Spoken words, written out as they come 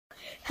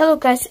Hello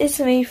guys, it's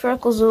me,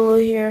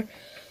 FreckleZulu here,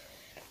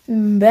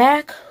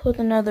 back with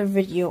another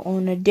video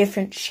on a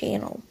different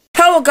channel.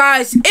 Hello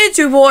guys, it's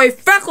your boy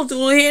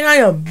FreckleZulu here, and I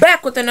am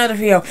back with another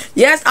video.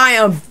 Yes, I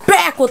am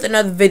back with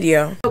another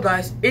video. Hello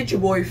guys, it's your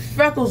boy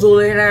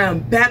FreckleZulu here, and I am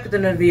back with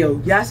another video.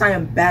 Yes, I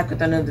am back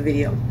with another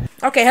video.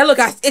 Okay, hello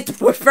guys, it's your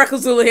boy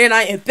FreckleZulu here, and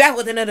I am back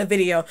with another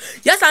video.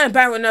 Yes, I am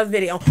back with another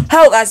video.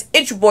 Hello guys,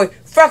 it's your boy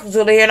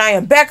FreckleZulu here, and I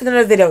am back with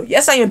another video.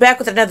 Yes, I am back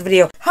with another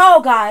video.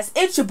 Hello guys,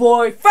 it's your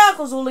boy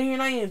FreckleZulu here,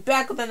 and I am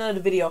back with another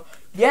video.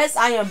 Yes,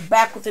 I am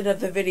back with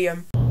another video.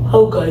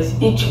 Hello guys,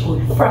 it's your boy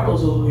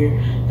FreckleZulu here,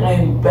 and I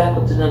am back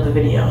with another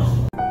video.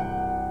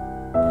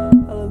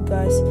 Hello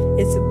guys,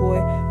 it's your boy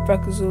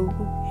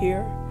FreckleZulu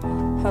here.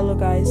 Hello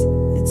guys,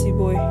 it's your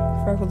boy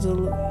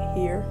FreckleZulu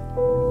here.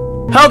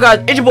 Hello guys,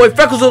 it's your boy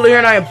FreckleZulu here,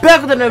 and I am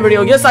back with another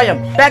video. Yes, I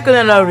am back with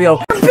another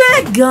video. We're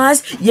back,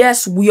 guys.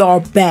 Yes, we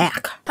are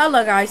back.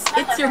 Hello guys,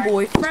 it's your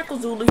boy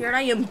FreckleZulu here, and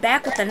I am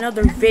back with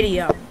another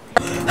video.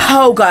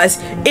 Hello guys,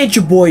 it's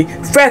your boy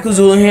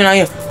FreckleZulu here, and I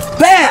am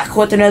back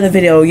with another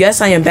video.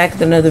 Yes, I am back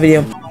with another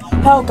video.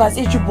 Hello guys,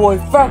 it's your boy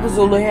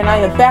FreckleZulu here, and I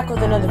am back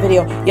with another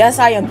video. Yes,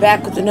 I am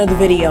back with another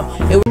video.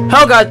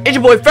 Hello guys, it's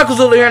your boy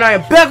FreckleZulu here, and I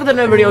am back with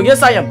another video.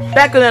 Yes, I am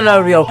back with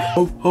another video.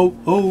 Ho ho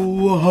ho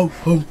ho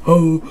ho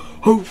ho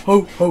ho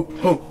ho ho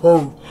ho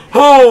ho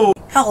ho.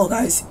 Hello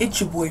guys, it's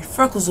your boy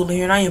FreckleZulu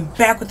here, and I am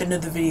back with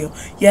another video.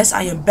 Yes,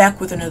 I am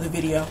back with another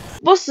video.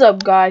 What's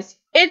up guys,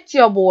 it's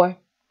your boy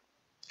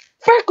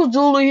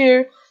FreckleZulu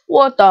here.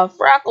 What the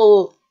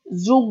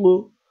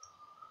FreckleZulu?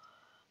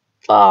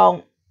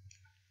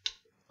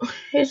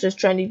 It's just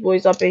trendy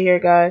boys up in here,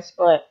 guys.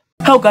 But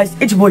hello guys,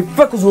 it's your boy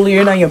FreckleZulu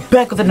here, and I am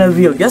back with another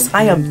video. Yes,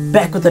 I am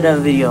back with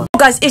another video. Hello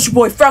guys, it's your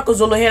boy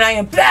FreckleZulu here, and I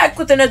am back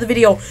with another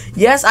video.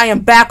 Yes, I am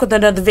back with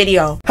another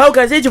video. Hello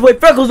guys, it's your boy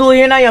FreckleZulu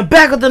here, and I am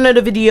back with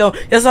another video.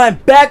 Yes, I am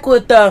back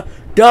with the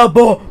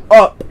double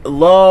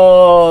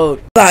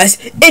upload. Guys,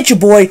 it's your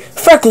boy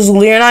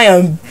FreckleZulu here, and I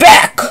am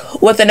back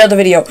with another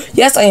video.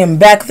 Yes, I am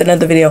back with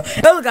another video.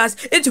 Hello guys,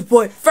 it's your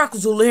boy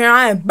FreckleZulu here, and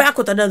I am back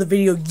with another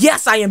video.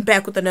 Yes, I am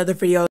back with another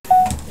video.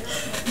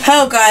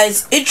 Hello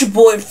guys, it's your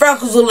boy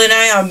FreckleZulu, and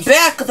I am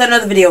back with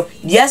another video.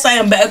 Yes, I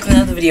am back with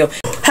another video.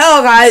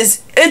 Hello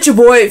guys, it's your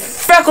boy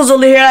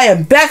FreckleZulu here, and I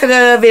am back with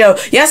another video.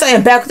 Yes, I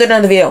am back with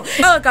another video.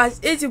 Hello guys,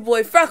 it's your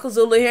boy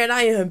FreckleZulu here, and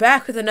I am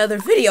back with another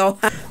video.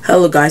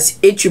 Hello guys,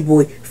 it's your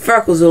boy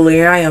FreckleZulu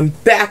here, and I am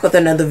back with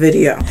another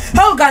video.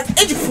 Hello guys,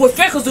 it's your boy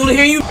FreckleZulu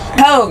here.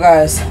 Hello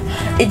guys,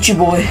 it's your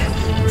boy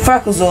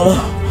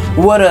FreckleZulu.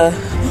 What a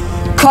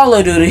Call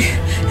of Duty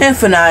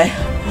Infinite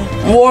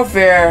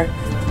Warfare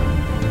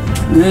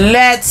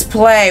Let's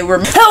play.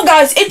 Hello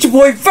guys, it's your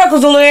boy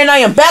FreckleZulu here, and I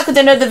am back with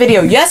another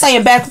video. Yes, I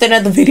am back with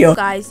another video.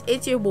 guys,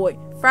 it's your boy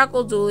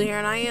FreckleZulu here,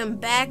 and I am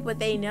back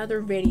with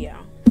another video.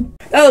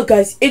 Hello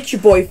guys, it's your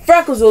boy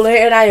FreckleZulu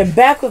here, and I am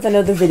back with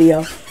another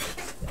video.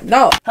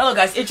 No. Hello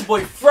guys, it's your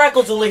boy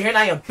FreckleZulu here, and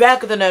I am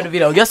back with another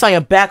video. Yes, I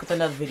am back with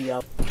another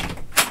video.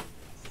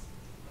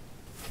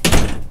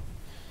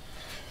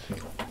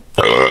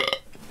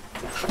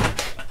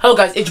 Hello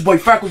guys, it's your boy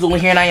FreckleZulu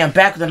here, and I am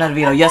back with another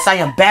video. Yes, I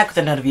am back with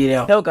another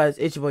video. Hello guys,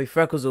 it's your boy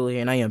FreckleZulu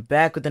here, and I am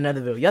back with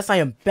another video. Yes, I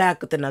am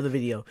back with another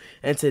video.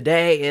 And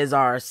today is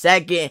our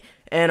second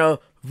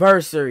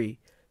anniversary.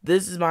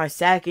 This is my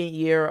second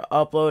year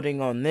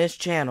uploading on this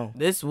channel.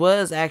 This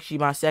was actually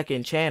my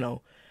second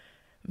channel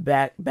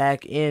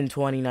back in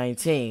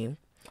 2019,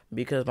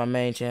 because my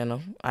main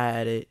channel, I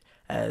had it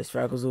as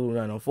FreckleZulu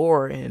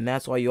 904, and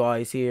that's why you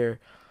always hear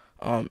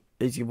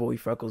it's your boy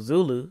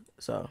FreckleZulu.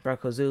 So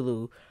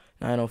FreckleZulu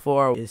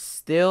 904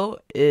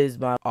 is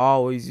my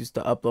always used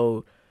to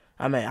upload.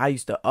 I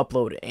used to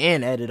upload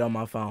and edit on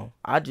my phone.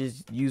 I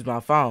just use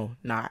my phone.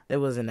 Nah, it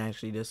wasn't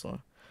actually this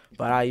one,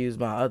 but I used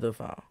my other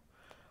phone.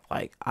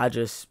 Like, I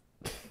just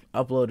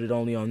uploaded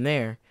only on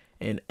there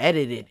and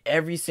edited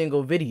every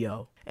single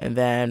video. And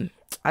then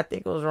I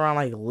think it was around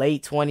like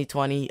late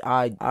 2020.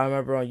 I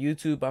remember on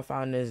YouTube I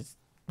found this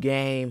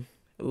game.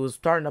 It was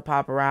starting to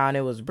pop around.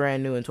 It was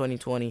brand new in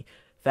 2020,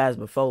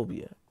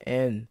 Phasmophobia,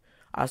 and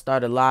I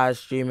started live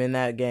streaming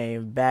that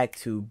game back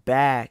to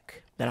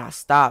back. Then I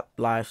stopped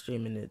live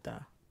streaming it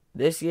though.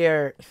 This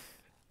year,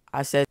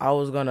 I said I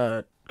was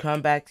gonna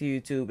come back to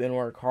YouTube and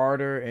work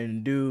harder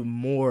and do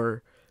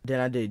more than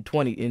I did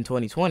in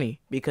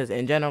 2020. Because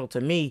in general, to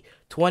me,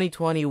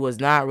 2020 was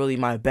not really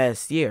my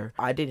best year.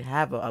 I didn't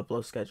have an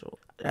upload schedule.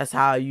 That's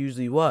how it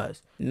usually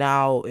was.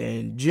 Now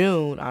in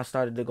June, I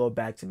started to go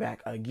back to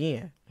back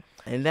again.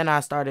 And then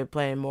I started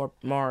playing more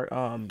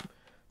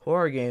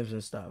horror games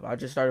and stuff. I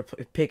just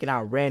started picking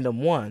out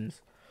random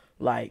ones,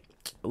 like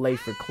Late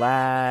for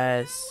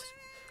Class,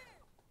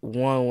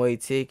 One Way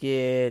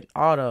Ticket,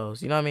 all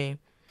those, you know what I mean?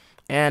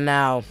 And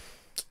now,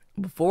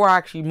 before I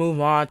actually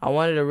move on, I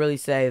wanted to really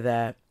say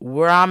that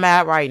where I'm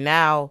at right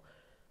now,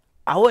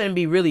 I wouldn't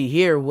be really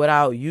here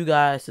without you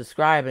guys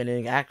subscribing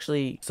and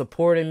actually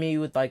supporting me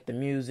with like the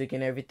music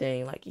and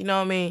everything, like, you know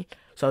what I mean?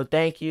 So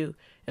thank you.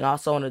 And I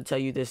also want to tell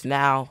you this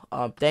now,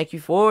 thank you,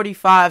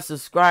 45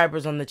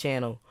 subscribers on the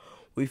channel.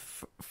 We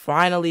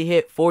finally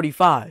hit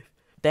 45.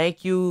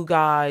 Thank you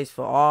guys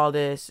for all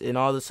this and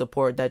all the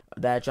support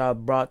that y'all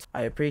brought.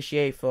 I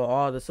appreciate for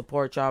all the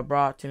support y'all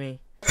brought to me.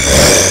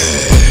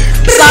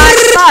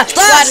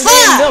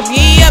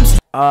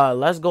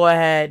 Let's go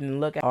ahead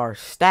and look at our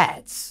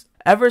stats.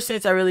 Ever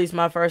since I released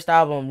my first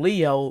album,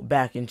 Leo,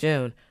 back in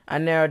June, I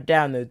narrowed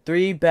down the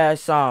 3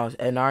 best songs,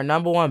 and our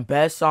 #1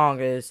 best song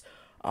is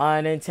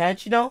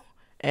Unintentional,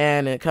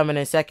 and coming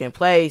in second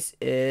place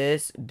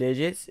is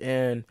Digits,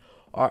 and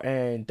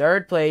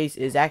third place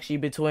is actually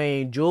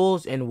between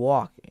Jules and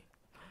Walking.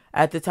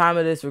 At the time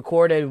of this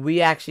recording,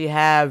 we actually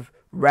have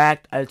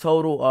racked a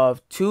total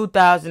of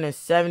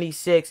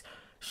 2,076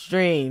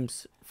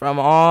 streams from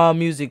all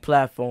music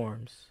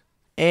platforms.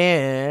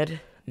 And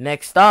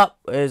next up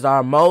is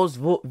our most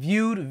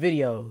viewed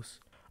videos.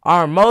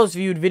 Our most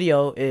viewed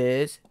video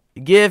is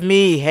Give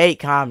Me Hate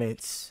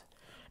Comments.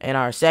 And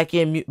our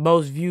second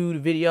most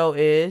viewed video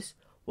is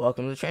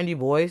Welcome to Trendy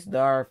Boys,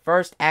 our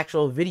first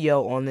actual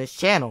video on this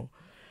channel.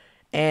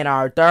 And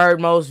our third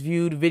most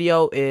viewed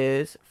video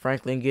is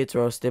Franklin Gets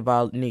Roasted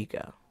by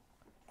Nico.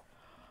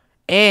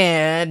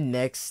 And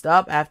next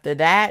up after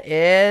that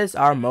is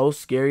our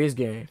most scariest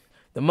game.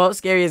 The most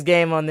scariest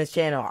game on this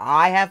channel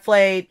I have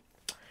played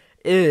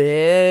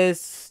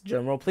is,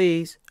 drumroll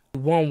please,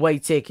 One Way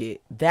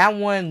Ticket. That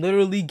one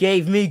literally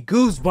gave me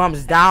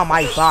goosebumps down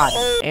my body.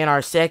 And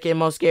our second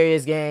most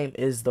scariest game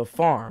is The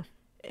Farm.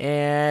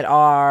 And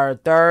our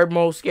third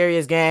most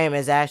scariest game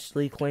is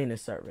actually Cleaning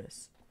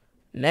Service.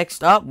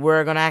 Next up,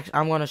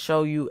 I'm gonna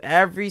show you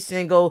every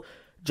single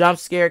jump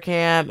scare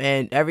cam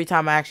and every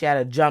time I actually had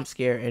a jump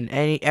scare in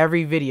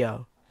every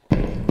video. What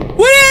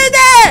is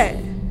that?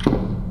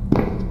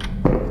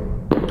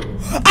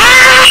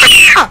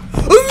 Ah!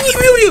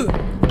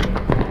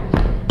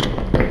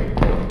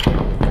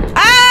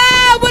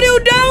 Ah! What are you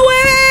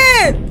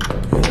doing?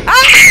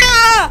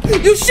 Ah!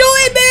 You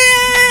shooting me!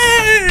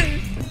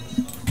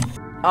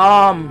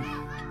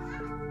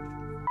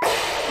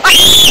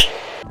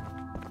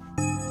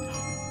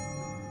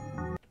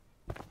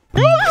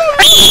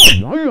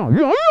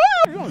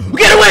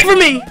 Get away from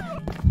me!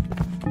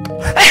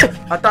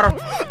 I thought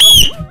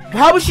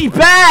how is she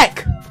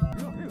back?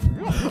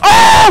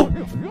 Oh!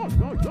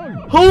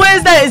 Who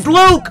is that? It's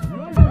Luke!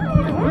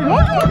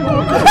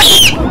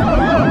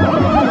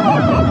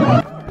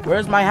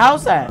 Where's my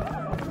house at?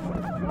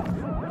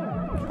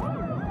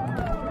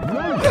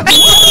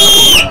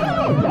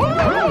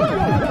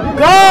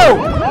 Go!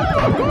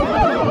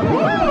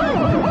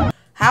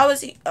 How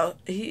is he? Oh,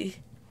 he...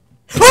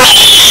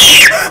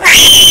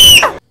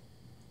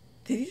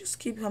 Did he just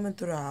keep coming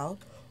through the house?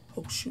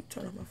 Oh shoot,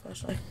 turn on my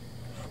flashlight.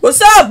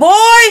 What's up,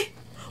 boy?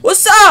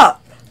 What's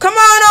up? Come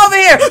on over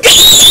here.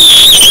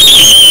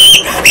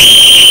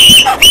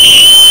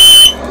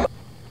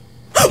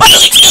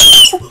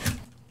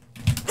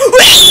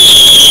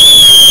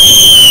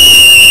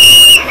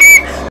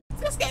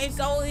 This game's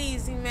so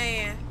easy,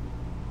 man.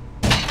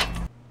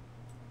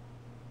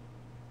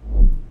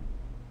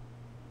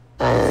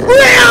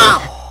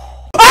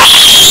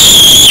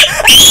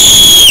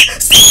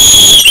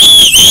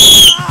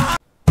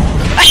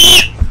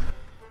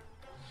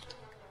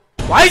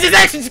 Why is this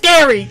action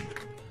scary?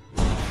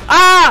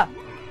 Ah!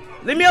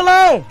 Leave me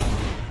alone!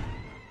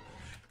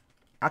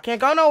 I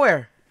can't go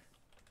nowhere.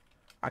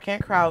 I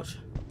can't crouch.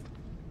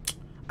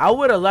 I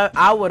would've left.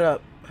 I would've.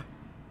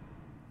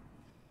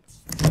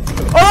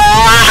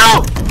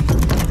 Oh!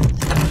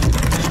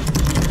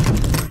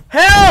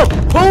 Help!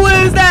 Who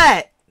is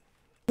that?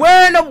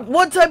 Where in the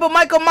what type of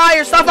Michael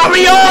Myers stuff are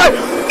we on?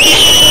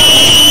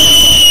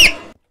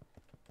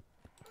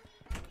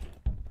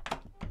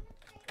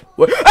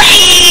 What?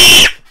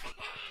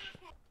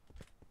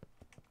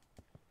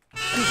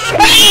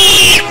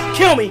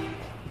 Kill me!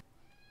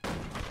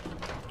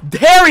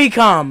 There he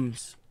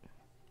comes!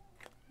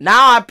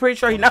 Now I'm pretty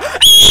sure he knows.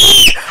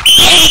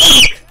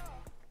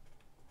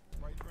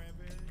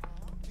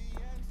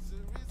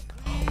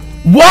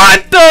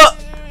 What the?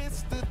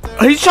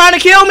 He's trying to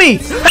kill me!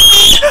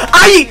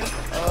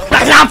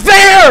 That's not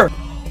fair!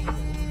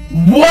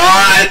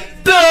 What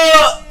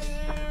the?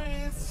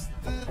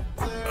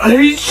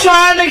 He's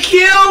trying to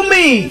kill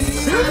me!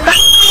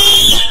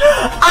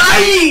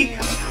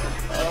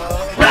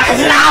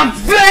 That's not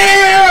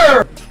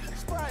fair!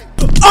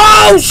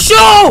 Oh,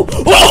 shoot!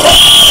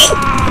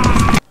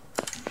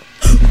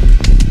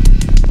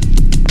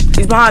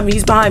 He's behind me,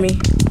 he's behind me.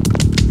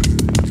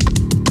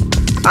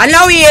 I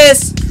know he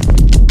is!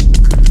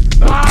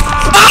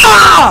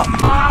 Ah!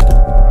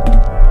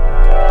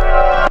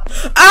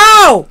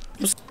 Ow!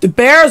 The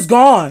bear's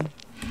gone.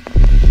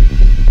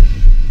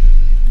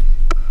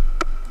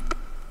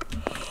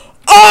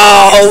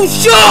 Oh,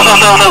 shoot!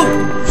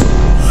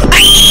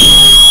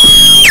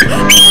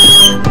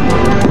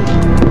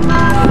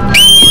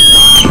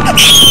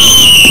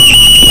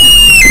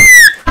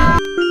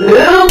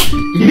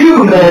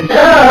 You messed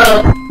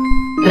up!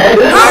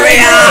 Hurry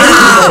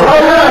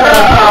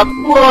up!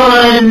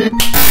 One!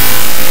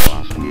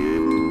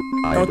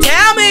 Don't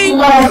tell me!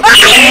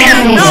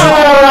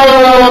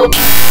 No!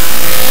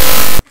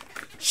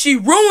 She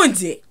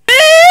ruined it!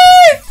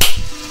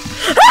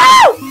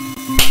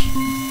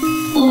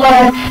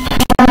 last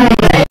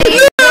time.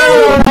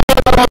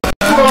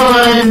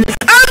 One.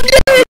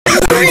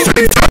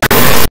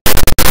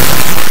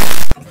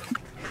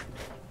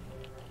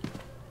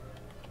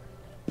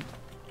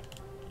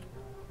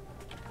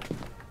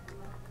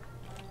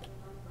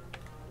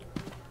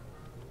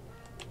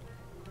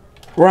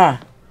 Run.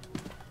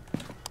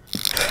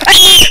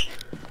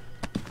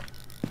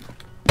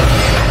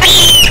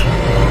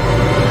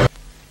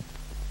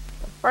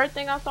 First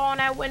thing I saw in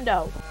that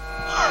window.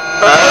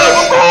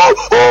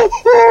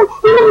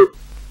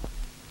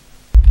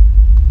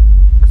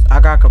 I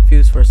got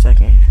confused for a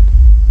second.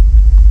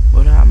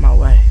 What out of my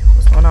way?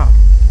 What's going on?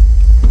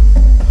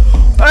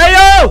 Hey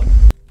yo!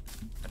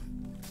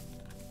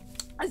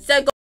 I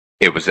said go.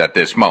 It was at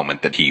this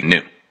moment that he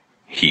knew.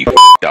 He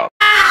f***ed up.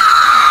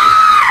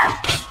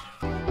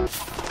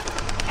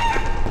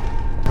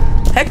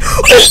 Heck.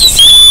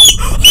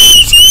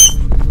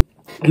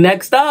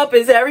 Next up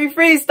is Harry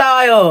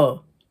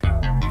Freestyle.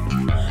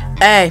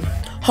 Hey,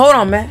 hold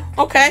on, man.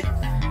 Okay.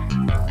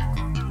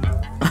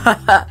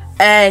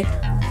 Hey.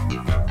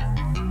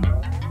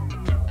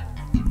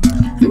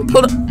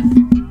 Pull up.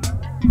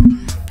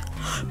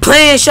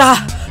 Playing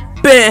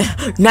shopping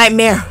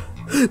nightmare.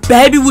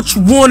 Baby, what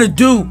you wanna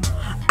do?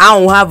 I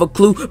don't have a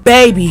clue.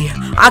 Baby,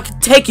 I can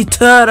take you to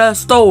the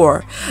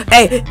store.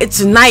 Hey, it's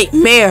a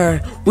nightmare.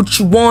 What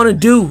you wanna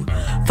do?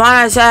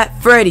 Find us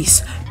at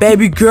Freddy's.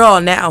 Baby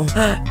girl now.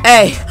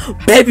 Hey,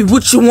 baby,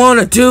 what you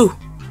wanna do?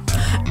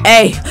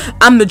 Hey,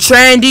 I'm the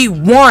trendy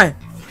one.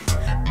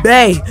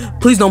 Babe,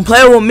 please don't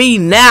play with me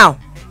now.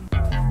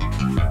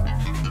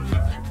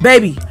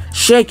 Baby,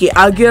 shake it.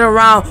 I'll get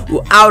around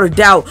without a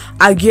doubt.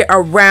 I get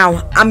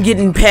around. I'm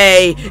getting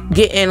paid,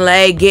 getting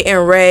laid, getting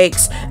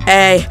rakes.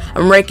 Hey,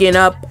 I'm raking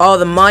up all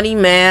the money,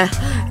 man.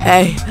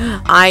 Hey,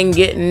 I ain't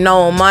getting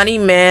no money,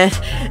 man.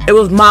 It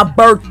was my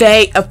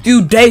birthday a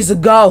few days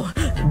ago.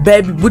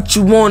 Baby, what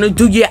you wanna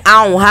do? Yeah,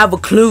 I don't have a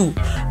clue.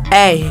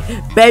 Hey,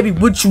 baby,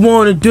 what you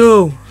wanna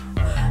do?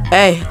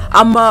 Hey,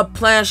 I'm up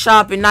playing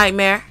shopping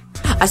nightmare.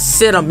 I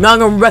said I'm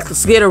young and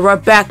reckless, get it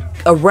right back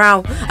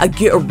around. I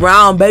get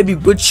around, baby,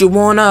 what you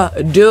wanna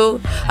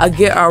do? I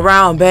get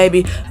around,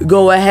 baby,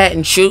 go ahead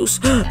and choose.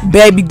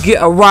 Baby,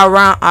 get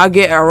around, I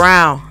get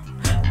around.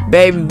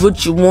 Baby,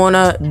 what you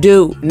wanna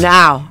do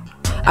now?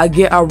 I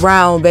get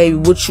around, baby,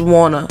 what you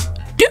wanna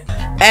do?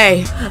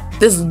 Hey,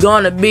 this is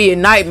gonna be a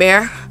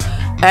nightmare.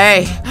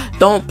 Hey,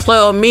 don't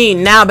play with me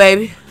now,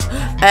 baby.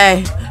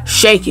 Hey,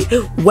 shake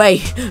it,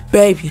 wait,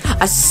 baby.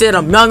 I said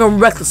I'm young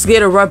and reckless,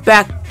 get it right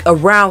back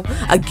around.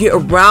 I get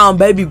around,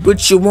 baby,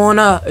 what you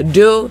wanna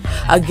do?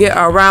 I get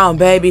around,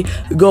 baby,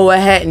 go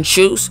ahead and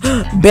choose.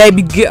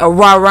 Baby, get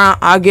around,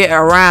 I get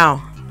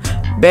around.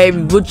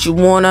 Baby, what you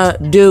wanna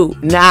do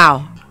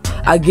now?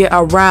 I get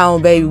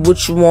around, baby,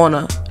 what you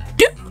wanna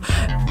do?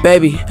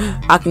 Baby,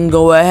 I can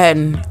go ahead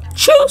and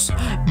choose.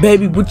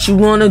 Baby, what you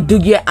wanna do?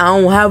 Yeah, I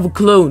don't have a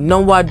clue.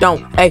 No, I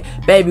don't. Hey,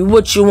 baby,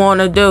 what you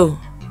wanna do?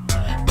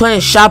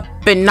 Playing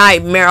shopping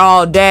nightmare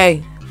all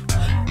day.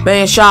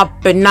 Playing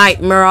shopping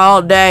nightmare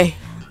all day.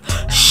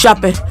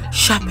 Shopping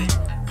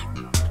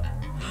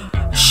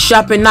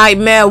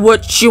nightmare,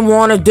 what you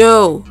wanna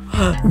do?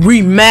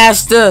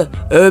 Remaster,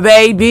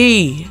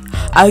 baby.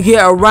 I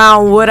get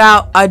around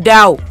without a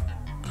doubt.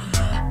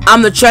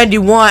 I'm the trendy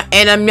one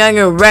and I'm young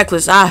and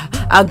reckless. I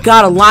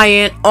got a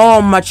lion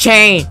on my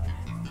chain.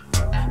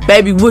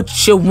 Baby, what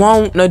you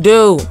wanna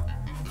do?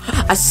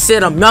 I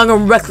said I'm young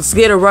and reckless,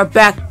 get it right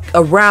back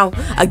around.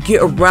 I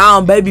get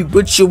around, baby,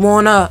 what you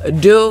wanna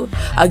do?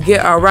 I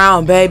get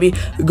around, baby,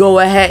 go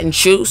ahead and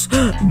choose.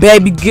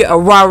 Baby, get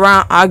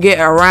around, I get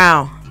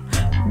around.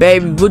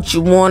 Baby, what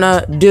you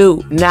wanna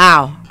do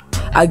now?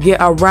 I get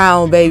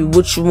around, baby,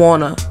 what you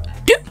wanna do?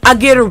 I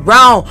get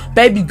around,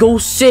 baby, go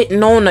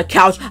sitting on the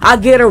couch. I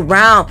get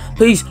around,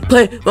 please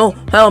play, don't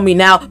tell me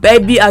now.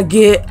 Baby, I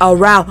get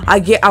around,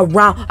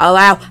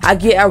 allow, I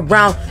get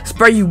around.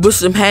 Spray you with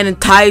some hand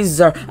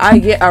sanitizer. I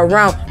get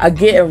around,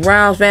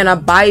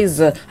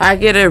 sanitizer. I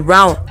get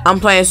around, I'm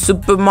playing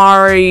Super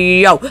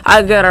Mario.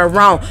 I get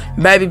around,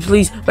 baby,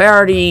 please,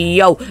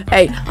 radio.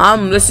 Hey,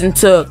 I'm listening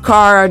to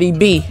Cardi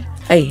B.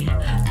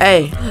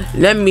 Hey,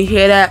 let me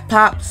hear that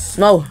pop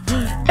smoke.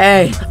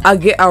 Hey, I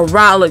get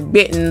around like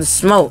getting the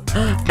smoke.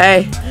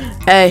 Hey,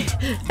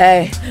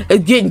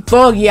 it's getting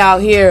foggy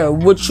out here.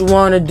 What you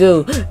wanna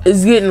do?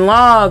 It's getting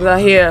logged out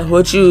here.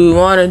 What you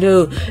wanna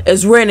do?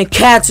 It's raining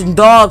cats and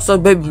dogs. So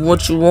baby,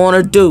 what you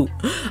wanna do?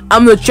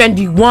 I'm the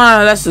trendy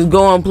one. Let's just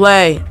go and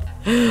play.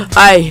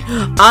 Hey,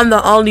 I'm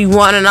the only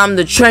one and I'm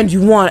the trendy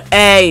one.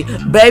 Hey,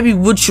 baby,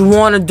 what you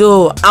wanna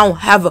do? I don't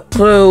have a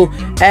clue.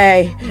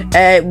 Hey,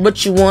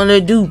 what you wanna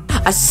do?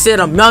 I said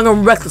I'm young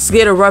and reckless,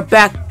 get it right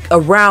back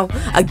around.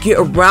 I get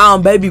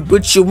around, baby,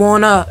 what you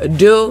wanna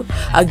do?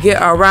 I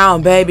get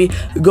around, baby,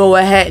 go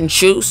ahead and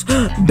choose.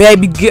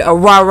 Baby, get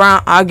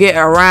around, I get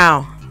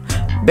around.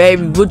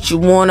 Baby, what you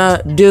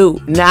wanna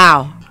do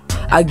now?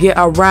 I get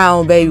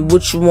around, baby,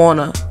 what you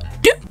wanna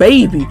do?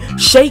 Baby,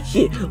 shake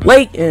it,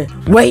 waiting,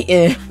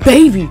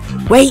 baby,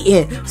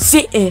 waiting,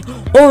 sitting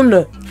on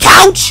the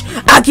couch.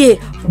 I get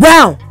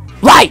round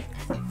like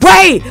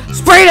Ray,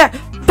 spray that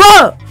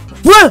bug.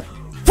 Ray,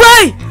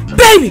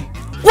 baby,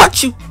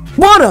 what you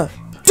wanna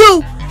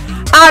do?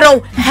 I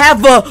don't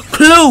have a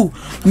clue.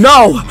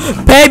 No,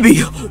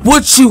 baby,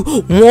 what you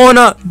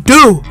wanna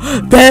do?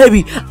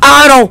 Baby,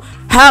 I don't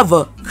have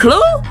a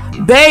clue.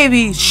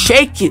 Baby,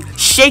 shake it,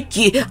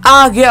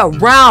 I'll get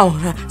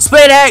around.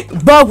 Spray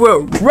that bug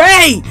with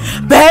Ray.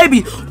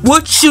 Baby,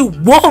 what you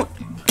want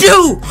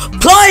do?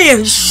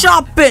 Playing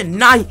shopping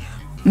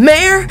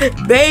nightmare.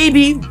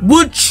 Baby,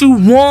 what you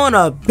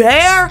wanna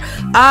bear?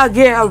 I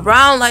get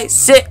around like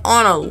sit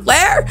on a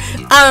lair.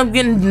 I'm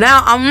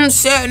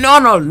sitting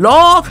on a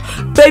log.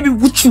 Baby,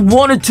 what you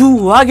wanna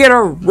do? I get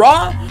a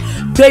raw.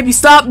 Baby,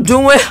 stop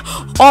doing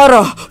all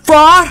the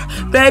fraud.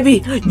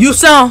 Baby, you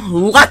sound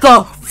like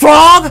a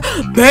frog.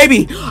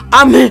 Baby,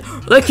 I'm in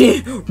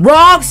licking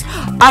rocks.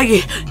 I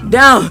get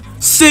down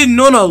sitting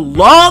on a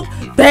log.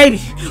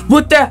 Baby,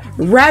 what that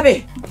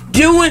rabbit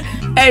doing?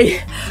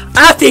 Hey,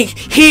 I think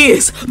he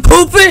is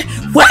pooping.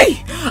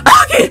 Wait,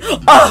 I get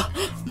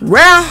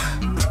around.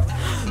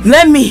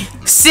 Let me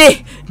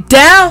sit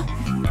down.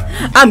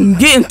 I'm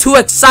getting too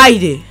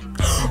excited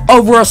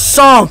over a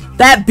song.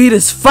 That beat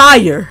is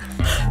fire.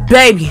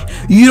 Baby,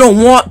 you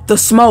don't want the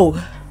smoke.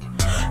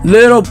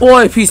 Little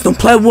boy, please don't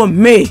play with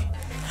me.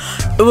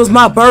 It was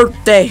my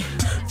birthday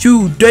a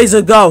few days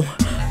ago.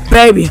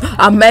 Baby,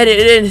 I made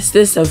it in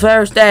this the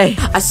first day.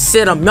 I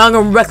said I'm young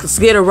and reckless,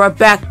 get it right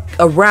back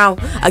around.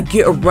 I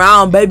get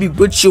around, baby,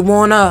 what you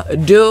wanna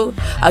do?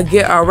 I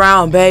get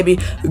around, baby,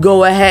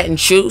 go ahead and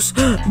choose.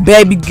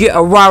 Baby, get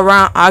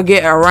around, I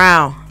get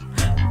around.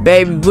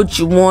 Baby, what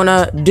you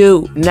wanna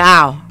do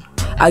now?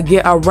 I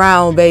get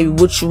around, baby,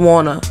 what you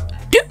wanna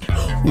do?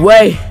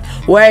 Wait,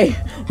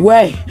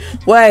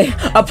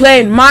 I'm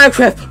playing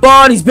Minecraft, but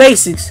all these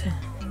basics.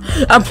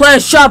 I'm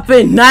playing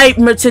shopping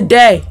nightmare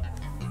today.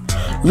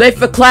 Late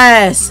for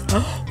class,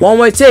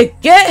 one-way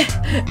ticket.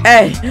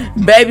 Hey,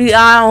 baby,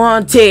 I don't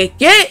want a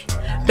ticket.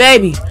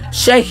 Baby,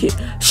 shake it.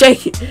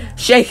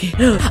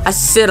 I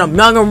said I'm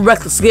young and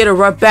reckless, get it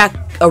right back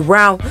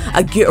around.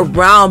 I get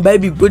around,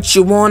 baby, what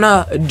you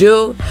wanna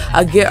do?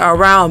 I get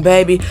around,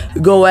 baby,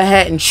 go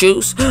ahead and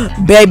choose.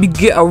 Baby,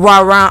 get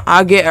around,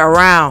 I get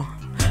around.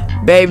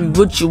 Baby,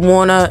 what you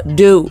wanna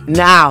do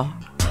now?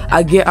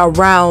 I get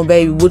around,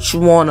 baby, what you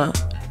wanna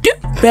do?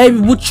 Baby,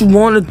 what you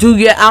wanna do?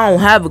 Yeah, I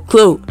don't have a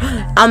clue.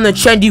 I'm the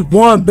trendy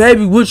one,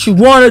 baby, what you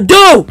wanna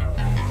do?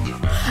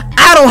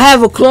 I don't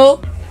have a clue.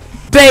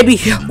 Baby,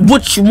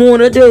 what you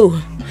wanna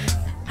do?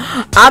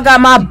 I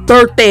got my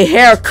birthday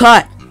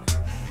haircut.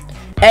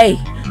 Hey,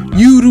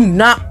 you do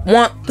not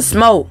want the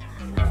smoke.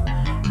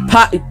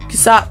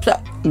 Stop.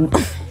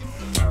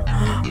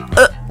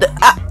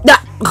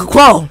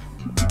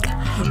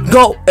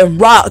 Go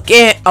and rock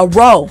and a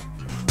roll.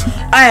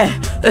 Hey,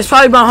 that's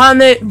probably my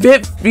 100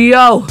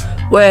 video.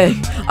 Wait,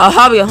 a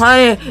hobby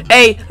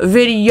 108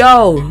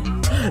 video.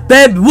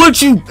 Baby,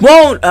 what you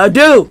wanna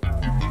do?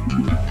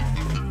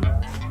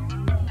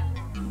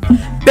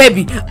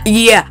 Baby,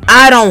 yeah,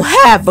 I don't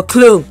have a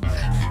clue.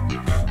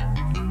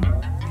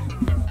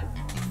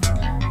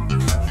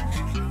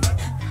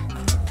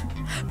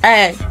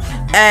 Hey,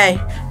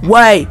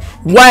 wait,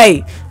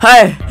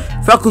 hey,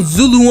 Freckle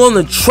Zulu on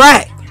the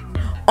track.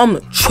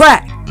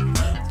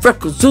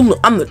 Freckle Zulu,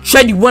 I'm the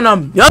trendy when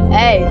I'm young.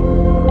 Hey,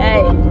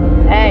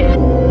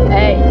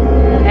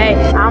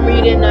 I'm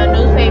reading the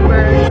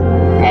newspaper.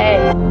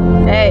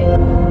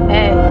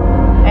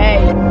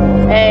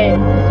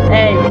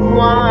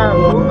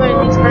 I'm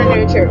moving this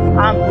furniture.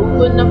 I'm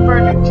moving the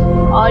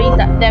furniture. All these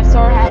thefts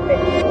are happening.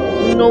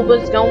 You know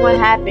what's gonna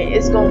happen.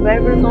 It's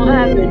never gonna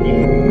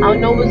happen. I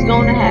don't know what's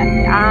gonna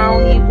happen. I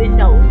don't even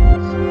know.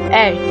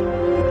 Hey,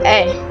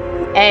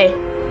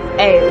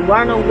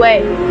 run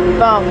away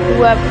from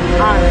whoever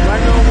I'm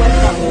running away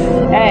from.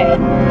 Hey,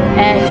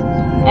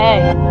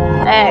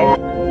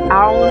 I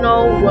don't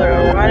know what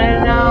I'm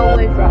running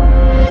away from.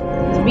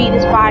 Speed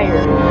is fire.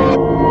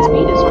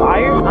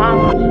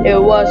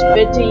 It was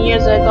 15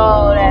 years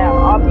ago that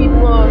all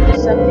people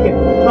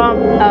disappeared from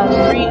a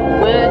street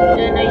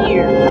within a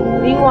year.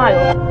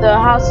 Meanwhile, the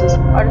houses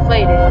are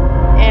deflated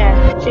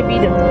and should be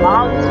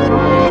demolished.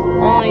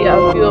 Only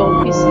a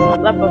few pieces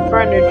left of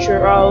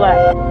furniture are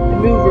left. The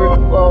mover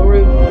will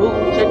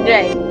remove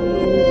today.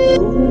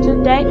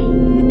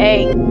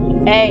 Hey.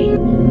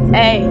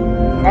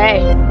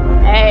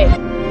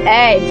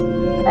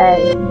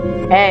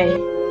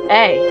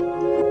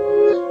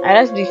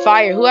 Let's be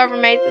fire. Whoever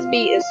made this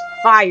beat is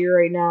fire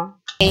right now.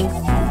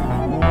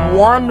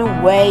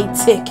 One-way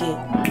ticket.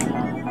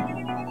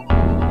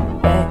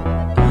 Hey,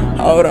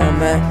 hold on,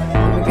 man.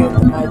 Let me get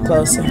the mic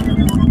closer.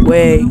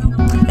 Wait,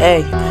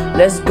 hey,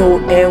 let's go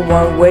in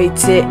one-way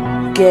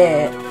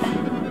ticket.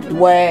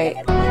 Wait,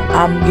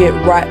 I'm get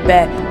right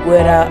back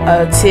without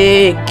a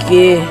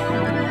ticket.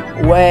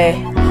 Wait,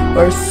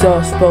 we're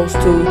so supposed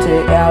to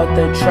take out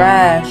the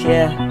trash,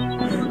 yeah.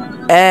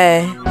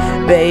 Hey,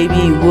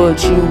 baby,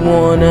 what you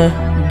wanna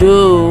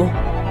do?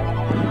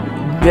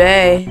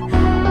 Babe,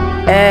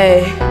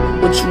 hey,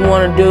 what you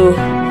wanna do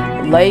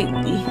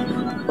lately?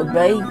 Oh,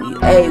 baby,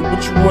 Hey,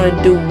 what you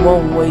wanna do?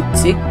 One-way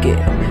ticket.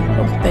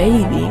 Oh,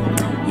 baby.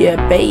 Yeah,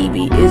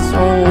 baby, it's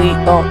only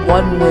a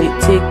one-way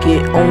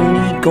ticket.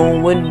 Only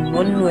going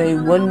one way.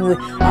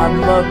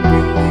 I'ma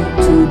bring you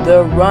to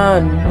the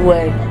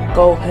runway.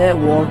 Go ahead,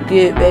 walk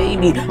it,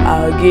 baby.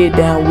 I'll get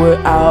down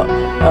without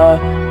a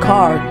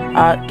car.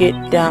 I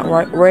get down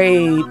right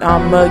raid.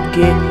 I'ma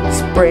get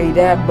sprayed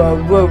at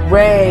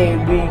Bavaray.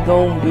 We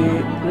gon'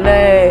 get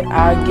laid.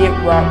 I get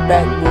right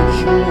back. What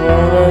you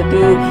wanna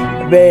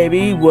do,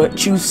 baby?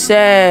 What you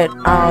said?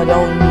 I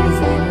don't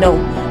even know.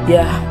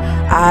 Yeah,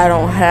 I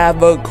don't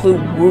have a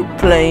clue. We're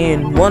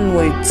playing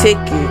one-way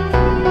ticket.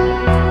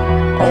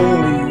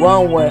 Only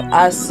one way.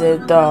 I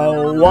said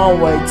the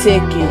one-way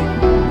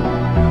ticket.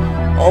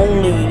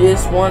 Only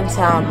this one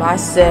time I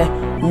said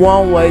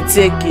one-way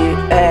ticket.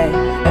 Ay,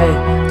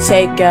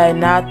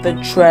 taking out the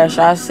trash.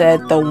 I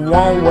said the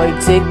one-way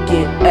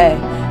ticket. Ay,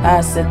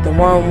 I said the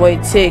one-way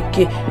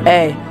ticket.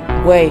 Ay,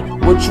 wait,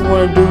 what you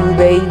wanna do,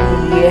 baby?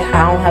 Yeah,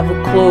 I don't have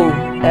a clue.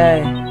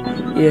 Ay,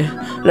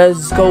 yeah,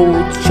 let's go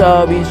to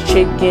Chubby's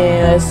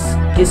Chicken. Let's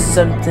get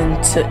something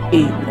to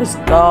eat. Let's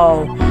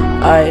go.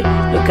 Ay,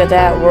 look at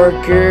that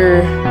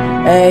worker.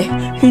 Hey,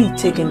 he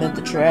taking out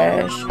the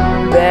trash.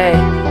 Bae,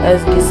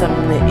 let's get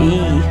something to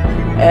eat.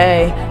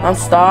 Hey, I'm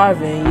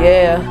starving,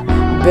 yeah.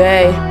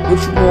 Bae, what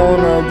you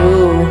wanna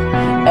do?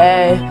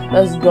 Hey,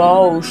 let's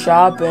go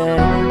shopping.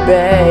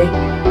 Bae,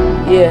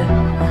 yeah,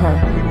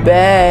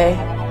 bae.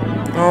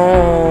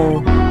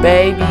 Oh,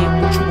 baby,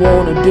 what you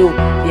wanna do?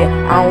 Yeah,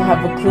 I don't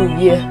have a clue,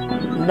 yeah.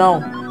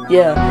 No,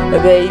 yeah,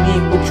 baby,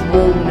 what you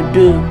wanna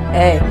do?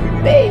 Hey,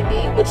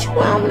 baby, what you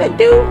wanna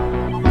do?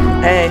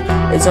 Hey,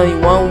 it's only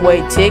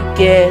one-way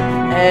ticket.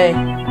 Hey,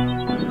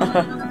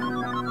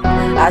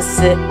 I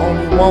said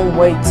only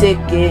one-way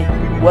ticket.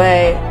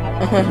 Wait,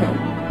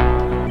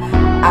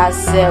 I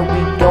said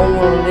we don't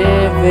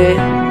live it.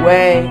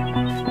 Wait,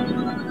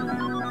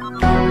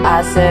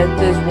 I said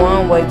this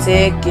one-way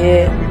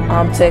ticket.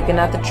 I'm taking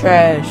out the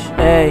trash.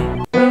 Hey.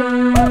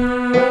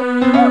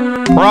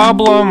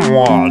 Problem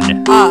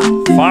 1.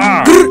 5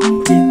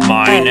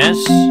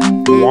 minus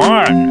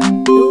 1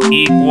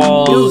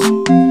 equals.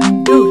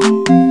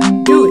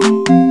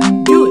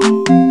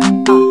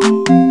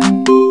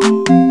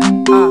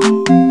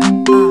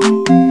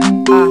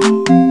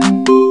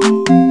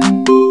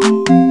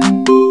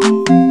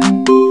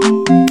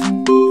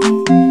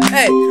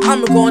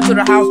 I'ma go into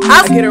the house.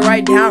 I get it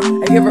right down.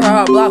 I give her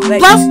a block.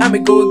 Like, I'ma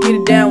go get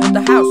it down with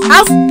the house.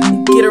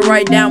 Get it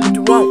right down with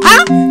the wrong.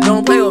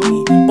 Don't play with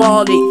me.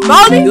 Baldy.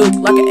 You look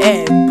like an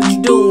egg. What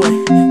you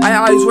doing? Why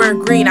always wearing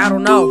green? I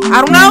don't know.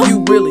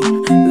 You really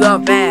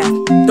love math.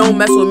 Don't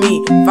mess with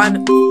me.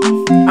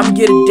 I'ma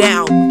get it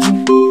down.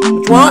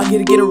 What's wrong?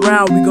 I get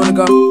around. We gonna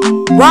go.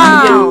 Get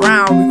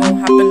around. We gonna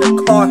hop in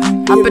the car.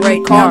 Hop in the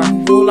car.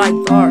 Go like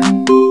car.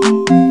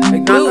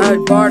 Like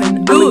not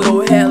Barton. I'ma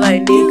go ahead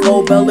like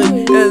Nico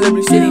Bellic.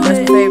 Liberty City, that's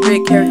my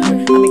favorite character.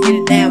 I'ma get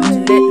it down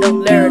with no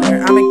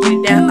Larry. I'ma get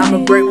it down.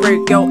 I'ma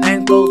break your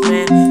ankles,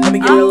 man. I'ma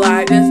get it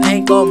like this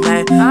ankle,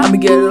 man. I'ma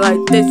get it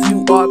like this.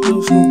 You are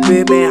too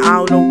stupid, man.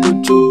 I don't know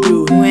what you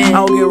do.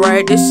 I'll get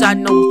right this. I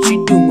know what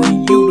you do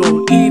when you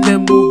don't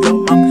even move your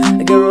mouth.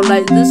 I get it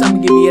like this. I'ma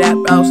give you that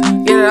house.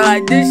 Get it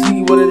like this.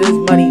 You want this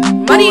money.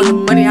 With the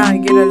money, I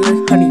get it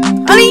like honey.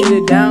 Get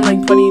it down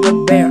like Funny the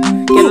Bear.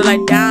 Get it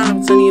like down,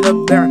 I'm Sunny the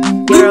Bear.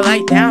 Get it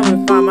like down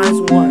with 5 minus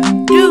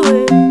 1. Do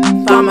it.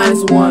 5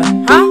 minus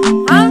 1. Huh?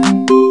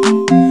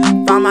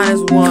 5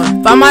 minus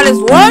 1. 5 minus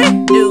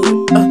 1? Do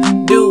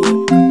it. Do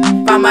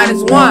it. 5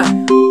 minus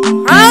 1.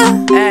 Huh?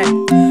 Hey.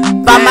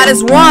 5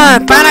 minus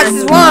 1. 5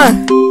 minus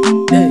 1.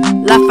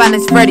 La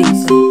Finance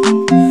Freddy's.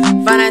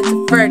 Finance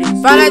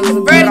Freddy's. Finance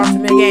Freddy's. Off to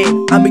me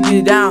game. I'ma get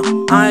it down.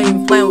 I ain't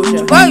even playing with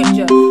you.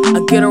 I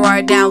get it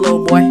right down,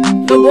 little boy.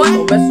 Don't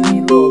mess with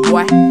me, little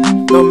boy.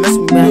 Don't mess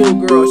with me, little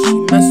girl. She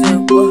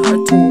messing with her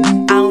toys.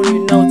 I don't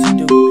even know what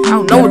to do. I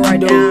don't know what to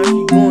do. Down,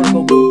 she going to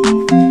go blue.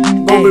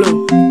 Go blue.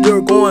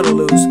 You're going to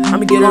lose.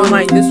 I'ma get on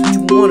like this. What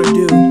you wanna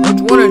do? What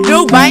you wanna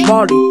do, babe?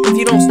 Baldy, if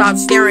you don't stop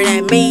staring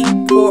at me,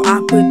 before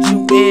I put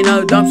you in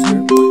a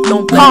dumpster.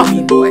 Don't play with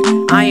me, boy.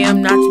 I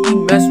am not to be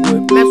messed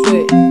with.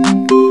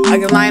 I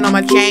got a lion on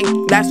my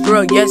chain. That's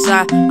real. Yes,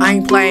 I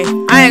ain't playing.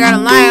 I ain't got a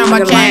lion on my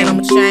chain.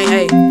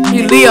 Hey,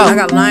 he Leo. I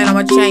got a lion on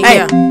my chain.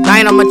 Hey,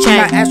 lion on my chain.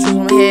 I got astros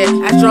on my head.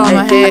 Astro on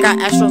my head. I got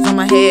astros on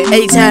my head.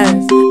 8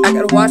 times. I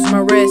gotta watch my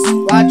wrist.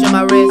 Watch on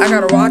my wrist. I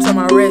gotta watch on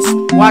my wrist.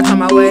 Watch on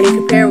my way. He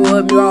compare with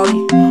me,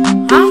 Baldy.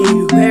 Huh? He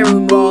compare with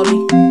me, Baldy.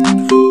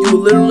 You a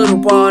little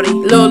body.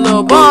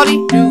 Little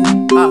body. Do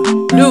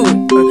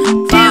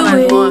it. 5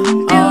 minus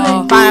 1.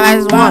 5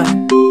 minus 1.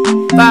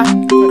 5.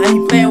 I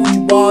ain't playing with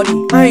you, Baldy.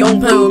 Don't play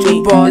with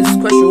me, Baldy. This is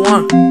question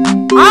 1.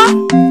 Huh?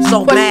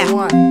 So bad.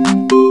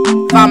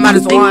 5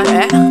 minus 1.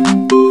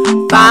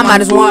 5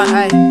 minus 1.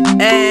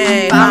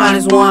 Hey, 5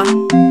 minus 1.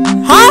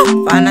 Huh?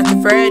 5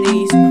 minus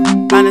Freddy's. 5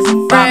 minus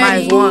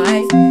 1.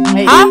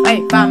 Huh?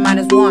 Hey, 5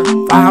 minus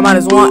 1. 5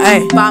 minus 1.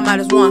 Hey, 5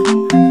 minus 1.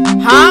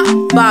 Huh?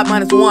 5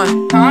 minus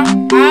 1. Huh?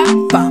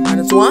 5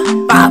 minus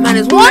 1. 5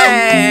 minus 1.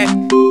 Hey.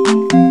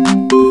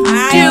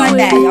 I like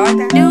that. You like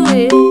that? Do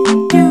it.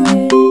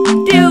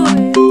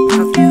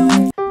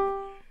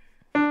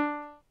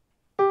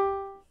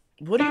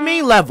 What do you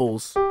mean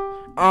levels?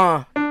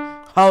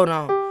 Hold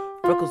on.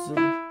 Freckle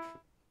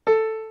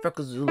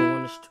Zulu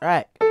on this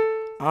track.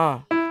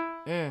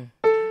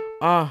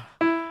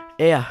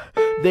 Yeah.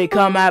 They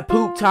come at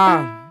poop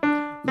time.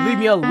 Leave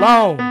me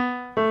alone.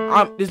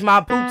 This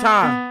my poop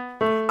time.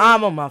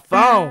 I'm on my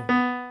phone.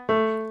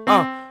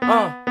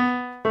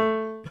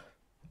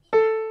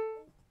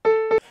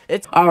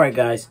 It's alright,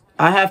 guys.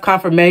 I have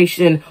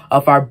confirmation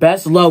of our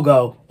best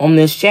logo on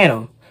this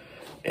channel.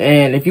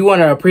 And if you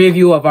want a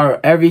preview of our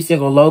every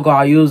single logo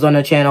I use on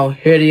the channel,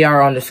 here they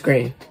are on the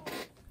screen.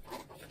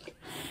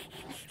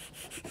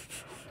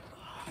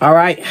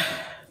 Alright.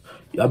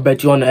 I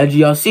bet you on the edge of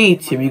your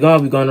seats. Here we go.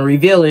 We're going to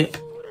reveal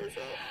it.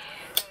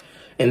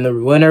 And the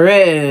winner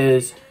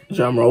is,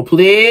 drum roll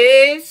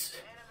please,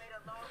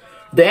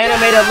 the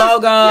animated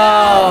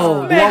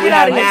logo. The one we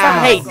have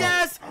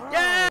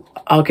now.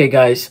 Okay,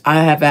 guys.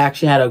 I have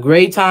actually had a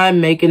great time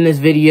making this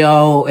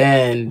video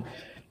and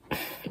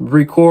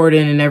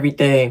recording and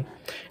everything.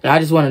 And I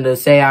just wanted to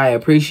say I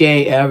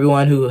appreciate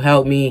everyone who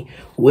helped me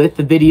with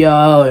the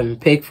video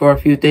and picked for a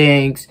few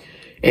things.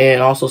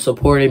 And also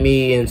supported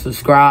me and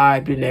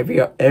subscribed, and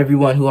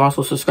everyone who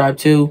also subscribed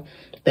too,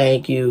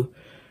 thank you.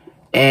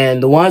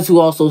 And the ones who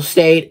also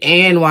stayed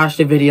and watched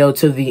the video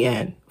to the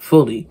end,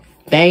 fully.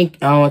 I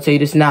want to tell you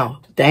this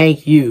now,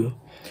 thank you.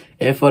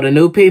 And for the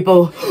new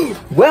people,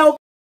 well.